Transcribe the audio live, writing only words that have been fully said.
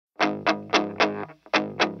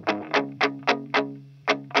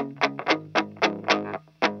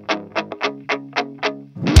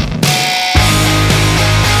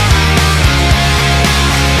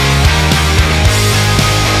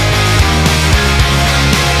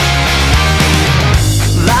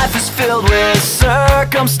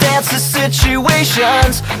circumstances,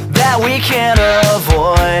 situations that we can't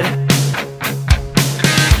avoid.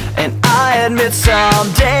 And I admit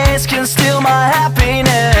some days can steal my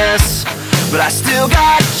happiness, but I still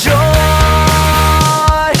got joy.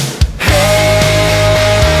 Hey,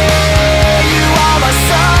 you are my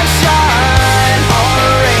sunshine on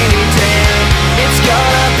a rainy day. It's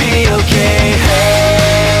gonna be okay.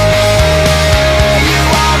 Hey, you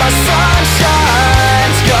are my sunshine.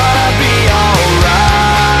 It's gonna be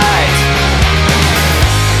alright.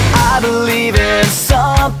 I believe in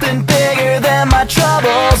something bigger than my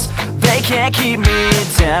troubles. They can't keep me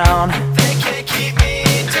down. They can't keep me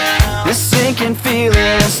down. This sinking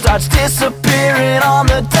feeling starts disappearing on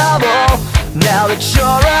the double now that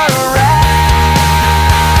you're around.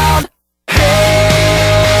 Hey,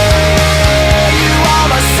 you are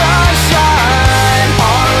my sunshine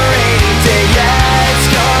on a rainy day. Yeah, it's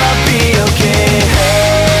gonna be okay.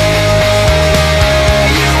 Hey,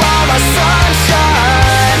 you are my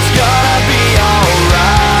sunshine. It's gonna be alright.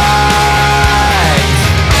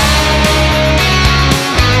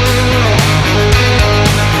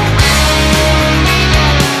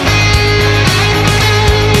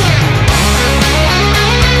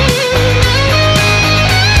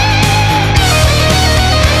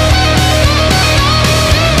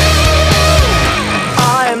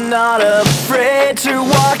 Not afraid to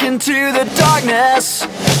walk into the darkness,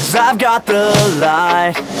 'cause I've got the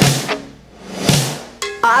light.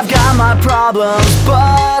 I've got my problems,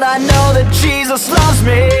 but I know that Jesus loves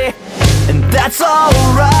me, and that's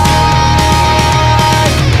alright.